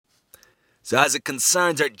So as it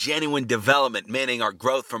concerns our genuine development, meaning our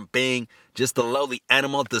growth from being just a lowly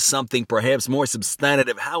animal to something perhaps more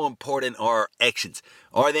substantive, how important are our actions?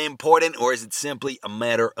 Are they important, or is it simply a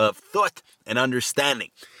matter of thought and understanding?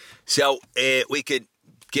 So we could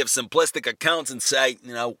give simplistic accounts and say,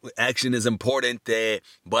 action is important,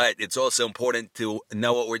 but it's also important to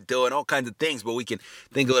know what we're doing, all kinds of things. But we can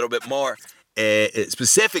think a little bit more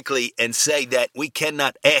specifically and say that we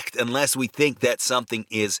cannot act unless we think that something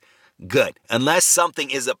is good. Unless something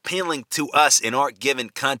is appealing to us in our given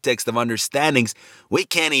context of understandings, we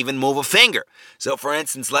can't even move a finger. So, for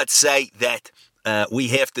instance, let's say that we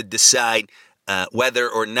have to decide whether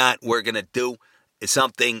or not we're going to do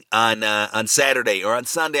something on Saturday or on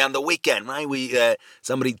Sunday on the weekend, right?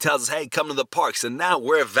 Somebody tells us, hey, come to the park. So now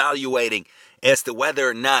we're evaluating as to whether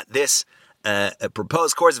or not this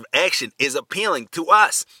proposed course of action is appealing to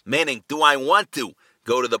us. Meaning, do I want to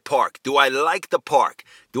go to the park? Do I like the park?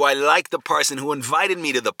 Do I like the person who invited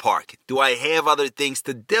me to the park? Do I have other things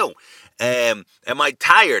to do? Am I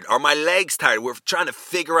tired? Are my legs tired? We're trying to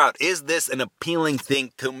figure out, is this an appealing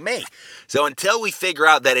thing to me? So until we figure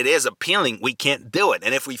out that it is appealing, we can't do it.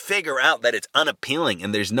 And if we figure out that it's unappealing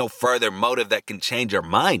and there's no further motive that can change our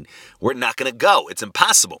mind, we're not going to go. It's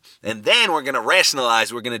impossible. And then we're going to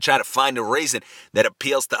rationalize. We're going to try to find a reason that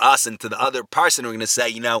appeals to us and to the other person. We're going to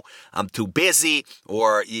say, I'm too busy,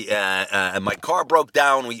 or my car broke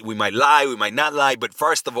down. We might lie, we might not lie. But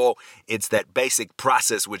first of all, it's that basic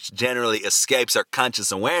process which generally escapes our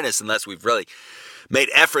conscious awareness unless we've really made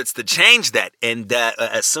efforts to change that. And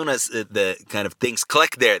as soon as the kind of things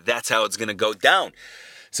click there, that's how it's going to go down.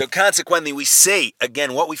 So consequently, we see,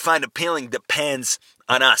 again, what we find appealing depends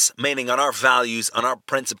on us, meaning on our values, on our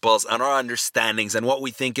principles, on our understandings, and what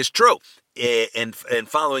we think is true. And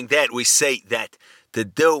following that, we say that to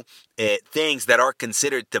do things that are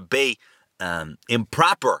considered to be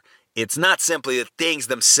improper, it's not simply the things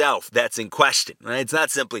themselves that's in question, right? It's not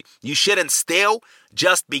simply, you shouldn't steal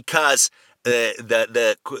just because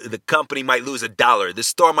the company might lose $1, the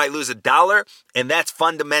store might lose $1, and that's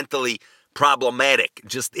fundamentally problematic,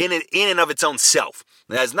 just in and of its own self.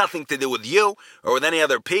 It has nothing to do with you or with any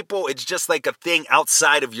other people. It's just like a thing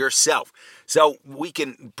outside of yourself. So we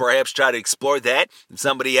can perhaps try to explore that. If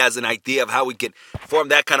somebody has an idea of how we can form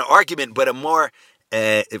that kind of argument, but a more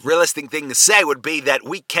realistic thing to say would be that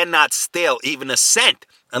we cannot steal even a cent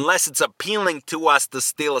unless it's appealing to us to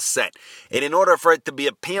steal a cent. And in order for it to be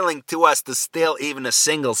appealing to us to steal even a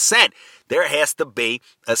single cent, there has to be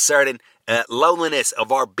a certain lowliness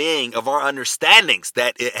of our being, of our understandings,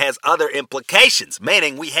 that it has other implications,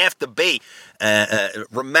 meaning we have to be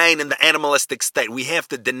remain in the animalistic state. We have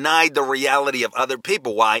to deny the reality of other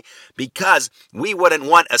people. Why? Because we wouldn't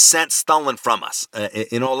want a cent stolen from us,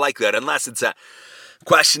 in all likelihood, unless it's a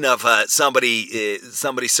question of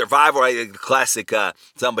somebody's survival, right? The classic,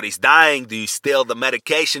 somebody's dying. Do you steal the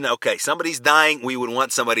medication? Okay, somebody's dying. We would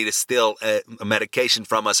want somebody to steal a medication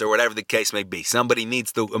from us, or whatever the case may be. Somebody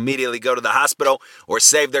needs to immediately go to the hospital or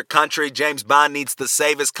save their country. James Bond needs to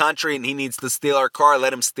save his country, and he needs to steal our car.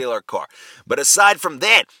 Let him steal our car. But aside from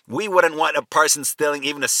that, we wouldn't want a person stealing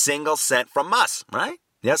even a single cent from us, right?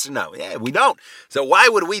 Yes or no? Yeah, we don't. So why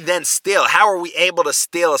would we then steal? How are we able to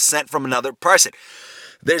steal a cent from another person?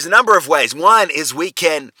 There's a number of ways. One is we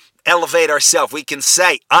can elevate ourselves. We can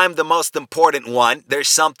say, I'm the most important one. There's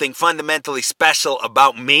something fundamentally special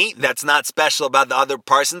about me that's not special about the other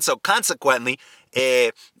person. So consequently,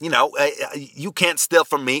 you can't steal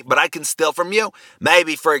from me, but I can steal from you.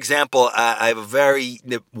 Maybe, for example, I have a very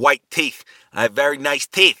white teeth. I have very nice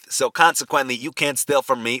teeth. So consequently, you can't steal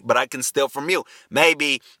from me, but I can steal from you.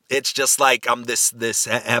 Maybe it's just like I'm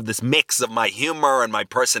have this mix of my humor and my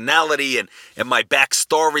personality and my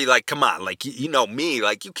backstory. Like, come on, like, you know me,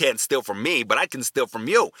 like, you can't steal from me, but I can steal from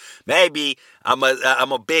you. Maybe I'm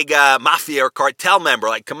a big mafia or cartel member.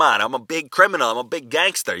 Like, come on, I'm a big criminal. I'm a big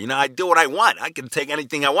gangster. I do what I want. I can take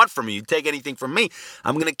anything I want from you. You take anything from me,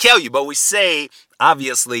 I'm going to kill you. But we say,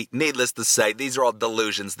 obviously, needless to say, these are all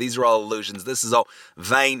delusions. These are all illusions. This is all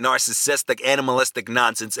vain, narcissistic, animalistic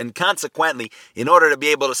nonsense. And consequently, in order to be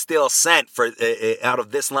able to steal a cent out of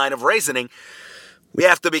this line of reasoning, we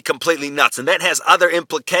have to be completely nuts. And that has other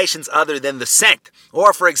implications other than the cent.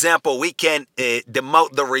 Or, for example, we can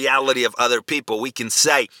demote the reality of other people. We can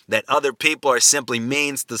say that other people are simply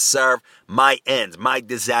means to serve my ends, my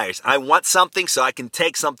desires. I want something so I can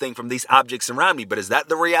take something from these objects around me. But is that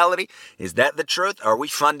the reality? Is that the truth? Are we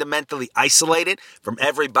fundamentally isolated from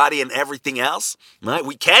everybody and everything else? Right?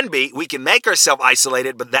 We can be. We can make ourselves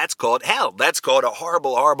isolated, but that's called hell. That's called a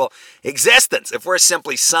horrible, horrible existence. If we're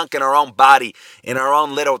simply sunk in our own body, in our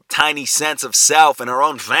own little tiny sense of self, and our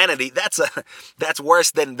own vanity, that's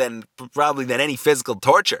worse than probably than any physical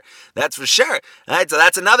torture. That's for sure. All right, so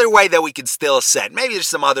that's another way that we could still ascend. Maybe there's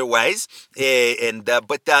some other ways,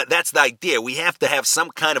 but that's the idea. We have to have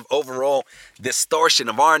some kind of overall distortion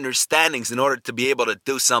of our understandings in order to be able to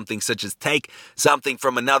do something, such as take something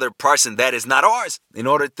from another person that is not ours, in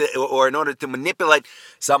order to manipulate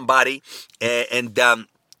somebody and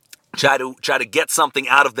try to get something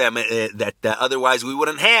out of them that otherwise we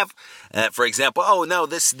wouldn't have. For example, oh no,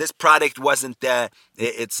 this product wasn't.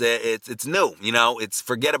 It's new. It's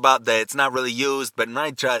forget about that. It's not really used, but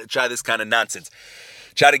I try this kind of nonsense.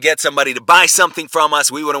 Try to get somebody to buy something from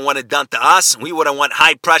us. We wouldn't want it done to us. We wouldn't want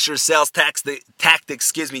high pressure sales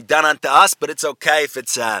tactics, done onto us. But it's okay if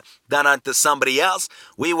it's done onto somebody else.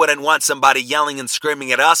 We wouldn't want somebody yelling and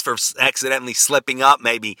screaming at us for accidentally slipping up,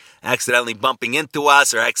 maybe accidentally bumping into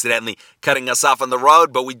us or accidentally cutting us off on the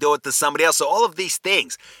road. But we do it to somebody else. So all of these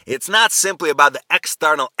things, it's not simply about the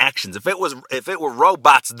external actions. If it were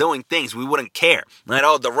robots doing things, we wouldn't care. Right?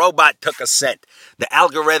 Oh, the robot took a cent. The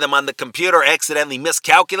algorithm on the computer accidentally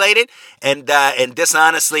miscalculated and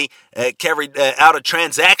dishonestly carried out a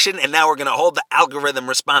transaction, and now we're going to hold the algorithm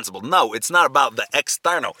responsible. No, it's not about the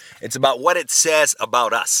external. It's about what it says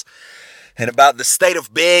about us and about the state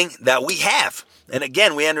of being that we have. And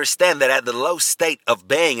again, we understand that at the low state of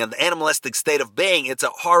being, and the animalistic state of being, it's a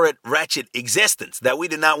horrid, wretched existence that we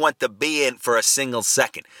do not want to be in for a single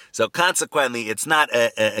second. So consequently, it's not,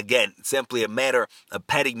 again, simply a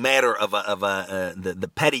petty matter of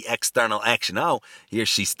the petty external action. Oh, he or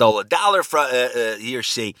she stole $1 from, he or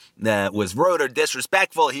she was rude or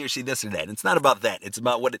disrespectful, he or she this or that. It's not about that. It's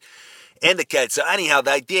about what it indicates. So anyhow,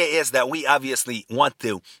 the idea is that we obviously want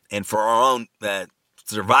to, and for our own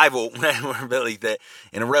survival, really,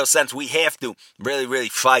 in a real sense, we have to really, really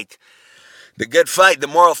fight the good fight, the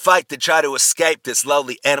moral fight, to try to escape this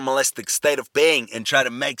lowly animalistic state of being and try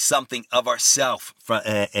to make something of ourselves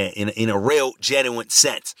in a real, genuine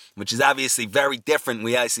sense, which is obviously very different.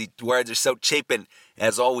 We obviously, words are so cheapened,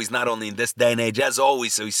 as always, not only in this day and age, as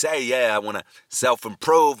always. So we say, yeah, I want to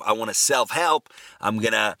self-improve. I want to self-help. I'm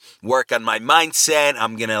going to work on my mindset.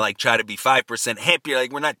 I'm going to try to be 5% happier.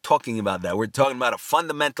 We're not talking about that. We're talking about a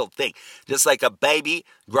fundamental thing. Just like a baby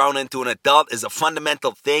grown into an adult is a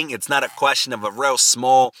fundamental thing. It's not a question of a real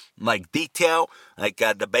small, detail.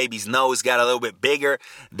 The baby's nose got a little bit bigger.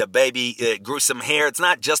 The baby grew some hair. It's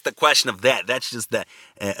not just a question of that. That's just the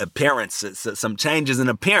appearance. Some changes in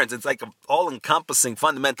appearance. It's like an all-encompassing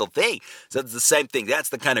fundamental thing. So it's the same thing. That's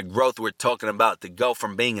the kind of growth we're talking about. To go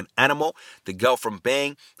from being an animal, to go from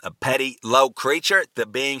being a petty, low creature, to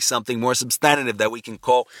being something more substantive that we can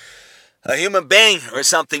call a human being, or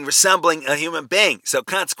something resembling a human being. So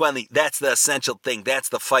consequently, that's the essential thing. That's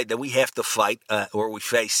the fight that we have to fight, or we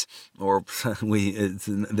face, or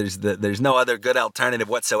there's no other good alternative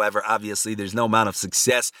whatsoever. Obviously, there's no amount of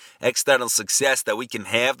success, external success, that we can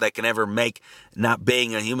have that can ever make not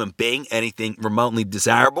being a human being anything remotely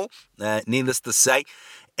desirable. Needless to say.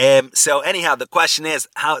 So anyhow, the question is,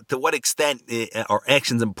 to what extent are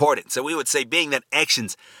actions important? So we would say, being that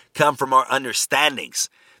actions come from our understandings,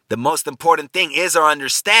 the most important thing is our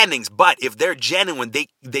understandings. But if they're genuine,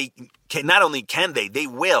 they can, not only can they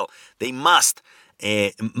will, they must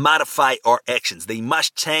modify our actions. They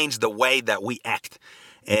must change the way that we act.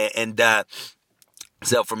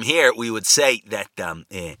 So from here, we would say that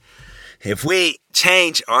if we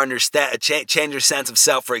change our change our sense of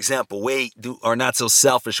self, for example, we are not so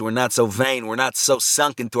selfish, we're not so vain, we're not so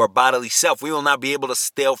sunk into our bodily self, we will not be able to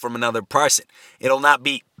steal from another person. It'll not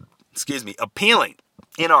be, appealing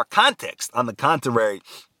in our context. On the contrary,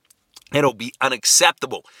 it'll be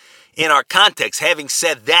unacceptable in our context. Having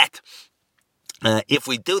said that, if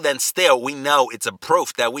we do then steal, we know it's a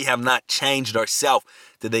proof that we have not changed ourselves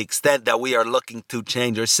to the extent that we are looking to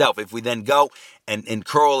change ourselves. If we then go and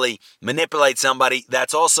cruelly manipulate somebody,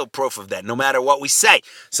 that's also proof of that, no matter what we say.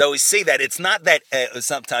 So we see that it's not that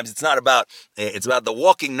sometimes it's about the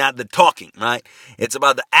walking, not the talking, right? It's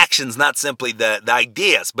about the actions, not simply the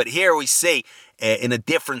ideas. But here we see in a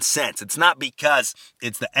different sense. It's not because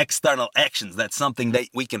it's the external actions, that's something that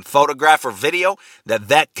we can photograph or video,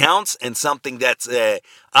 that counts, and something that's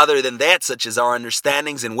other than that, such as our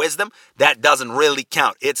understandings and wisdom, that doesn't really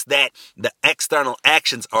count. It's that the external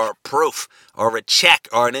actions are a proof or a check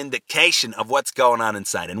or an indication of what's going on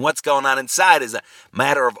inside. And what's going on inside is a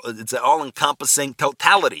matter of, it's an all-encompassing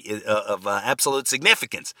totality of absolute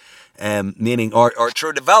significance, meaning our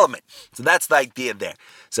true development. So that's the idea there.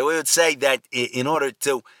 So we would say that in order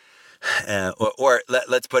to,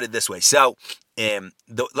 let's put it this way. So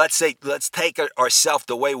let's take ourselves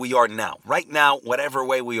the way we are now. Right now, whatever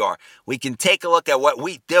way we are, we can take a look at what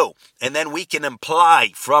we do, and then we can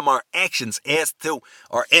imply from our actions as to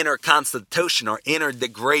our inner constitution, our inner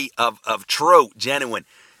degree of true, genuine,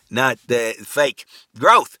 not fake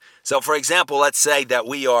growth. So, for example, let's say that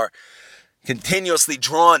we are continuously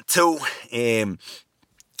drawn to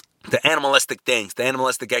the animalistic things, the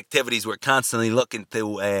animalistic activities. We're constantly looking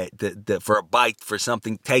to for a bite, for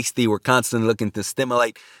something tasty. We're constantly looking to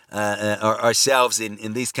stimulate ourselves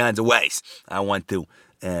in these kinds of ways. I want to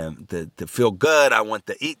feel good. I want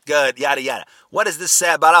to eat good, yada, yada. What does this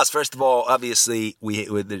say about us? First of all, obviously,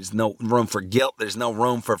 there's no room for guilt. There's no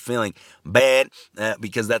room for feeling bad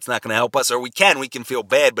because that's not going to help us. Or we can feel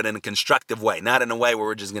bad, but in a constructive way, not in a way where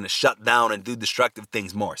we're just going to shut down and do destructive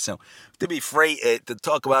things more. So to be free to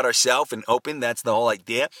talk about ourselves and open, that's the whole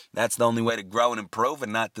idea. That's the only way to grow and improve,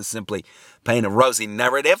 and not to simply paint a rosy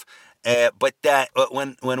narrative. But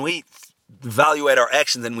when we evaluate our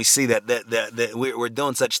actions and we see that we're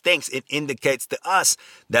doing such things, it indicates to us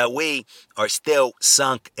that we are still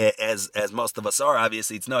sunk, as most of us are.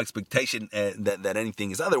 Obviously, it's no expectation that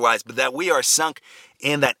anything is otherwise, but that we are sunk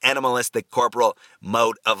in that animalistic corporal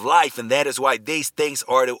mode of life, and that is why these things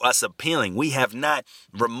are to us appealing. We have not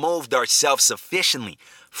removed ourselves sufficiently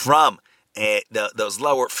from those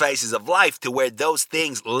lower phases of life to where those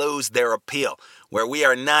things lose their appeal, where we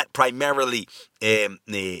are not primarily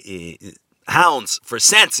hounds for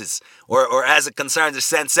senses, or as it concerns the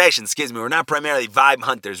sensation, we're not primarily vibe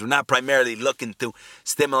hunters. We're not primarily looking to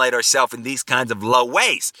stimulate ourselves in these kinds of low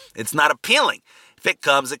ways. It's not appealing. If it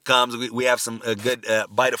comes, it comes. We have some good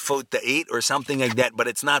bite of food to eat or something like that, but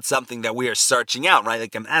it's not something that we are searching out, right?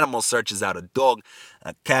 Like an animal searches out a dog,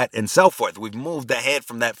 a cat, and so forth. We've moved ahead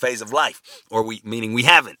from that phase of life, meaning we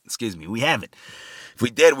haven't. We haven't. If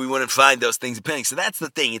we did, we wouldn't find those things appealing. So that's the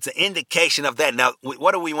thing. It's an indication of that. Now,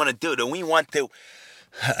 what do we want to do? Do we want to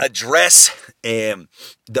address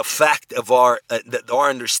the fact of our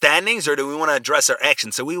understandings, or do we want to address our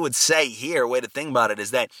actions? So we would say here, a way to think about it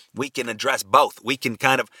is that we can address both. We can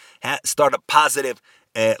kind of start a positive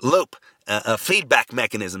loop, a feedback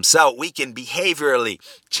mechanism. So we can behaviorally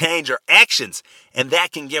change our actions, and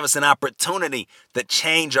that can give us an opportunity to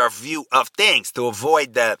change our view of things, to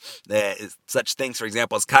avoid such things, for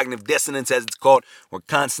example, as cognitive dissonance, as it's called. We're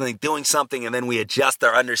constantly doing something, and then we adjust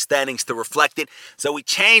our understandings to reflect it. So we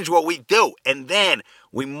change what we do, and then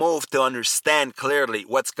we move to understand clearly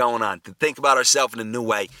what's going on, to think about ourselves in a new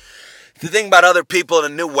way, to think about other people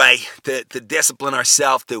in a new way, to discipline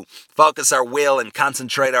ourselves, to focus our will and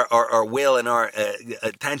concentrate our will and our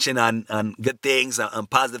attention on good things, on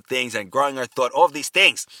positive things, and growing our thought. All of these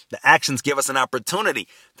things, the actions give us an opportunity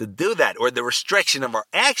to do that, or the restriction of our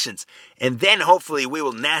actions. And then hopefully we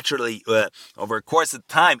will naturally, over a course of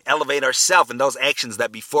time, elevate ourselves in those actions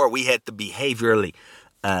that before we had to behaviorally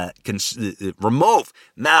remove.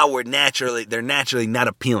 Now they're naturally not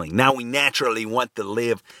appealing. Now we naturally want to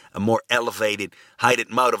live a more elevated,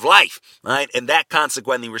 heightened mode of life, right? And that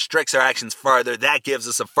consequently restricts our actions further. That gives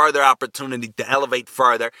us a further opportunity to elevate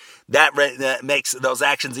further. That makes those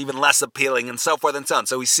actions even less appealing, and so forth and so on.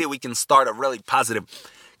 So we see we can start a really positive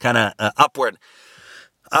kind of upward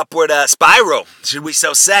spiral, should we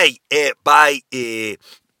so say, by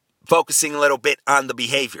focusing a little bit on the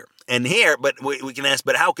behavior. And here, but we can ask,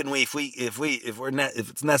 but how can we, if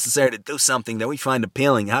it's necessary to do something that we find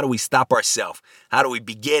appealing, how do we stop ourselves? How do we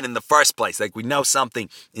begin in the first place? Like, we know something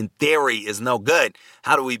in theory is no good.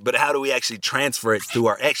 How do we actually transfer it to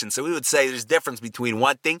our action? So we would say there's a difference between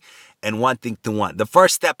wanting and wanting to want. The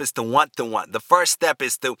first step is to want to want. The first step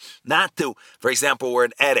is to not to, for example, we're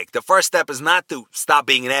an addict. The first step is not to stop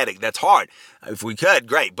being an addict. That's hard. If we could,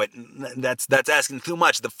 great, but that's asking too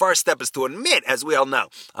much. The first step is to admit, as we all know,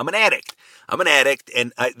 I'm an addict.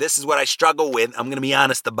 And this is what I struggle with. I'm going to be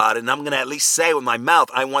honest about it, and I'm going to at least say with my mouth,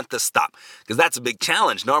 I want to stop. Because that's a big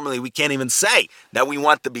challenge. Normally, we can't even say that we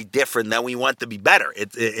want to be different, that we want to be better.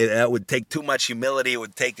 It would take too much humility. It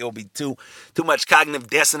would be too much cognitive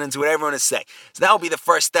dissonance, whatever you want to say. So that would be the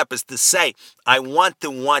first step, is to say, I want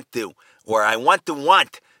to, or I want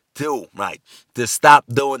do, right? To stop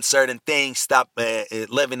doing certain things, stop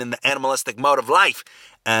living in the animalistic mode of life.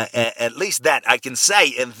 At least that I can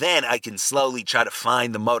say, and then I can slowly try to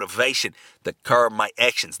find the motivation to curb my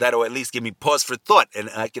actions. That'll at least give me pause for thought, and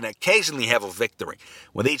I can occasionally have a victory.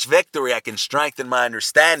 With each victory, I can strengthen my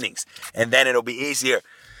understandings, and then it'll be easier,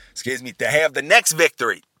 to have the next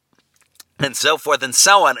victory, and so forth and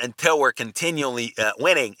so on, until we're continually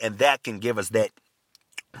winning, and that can give us that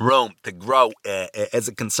room to grow as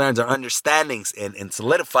it concerns our understandings and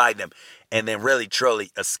solidify them, and then really truly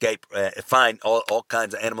find all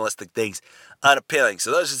kinds of animalistic things unappealing.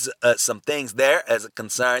 So those are some things there as it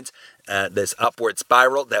concerns this upward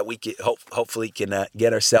spiral that we can hopefully can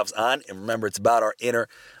get ourselves on. And remember, it's about our inner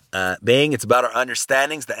being. It's about our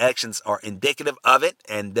understandings. The actions are indicative of it,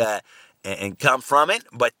 and come from it,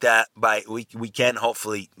 but we can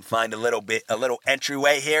hopefully find a little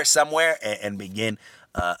entryway here somewhere and begin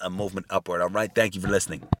a movement upward. All right, thank you for listening.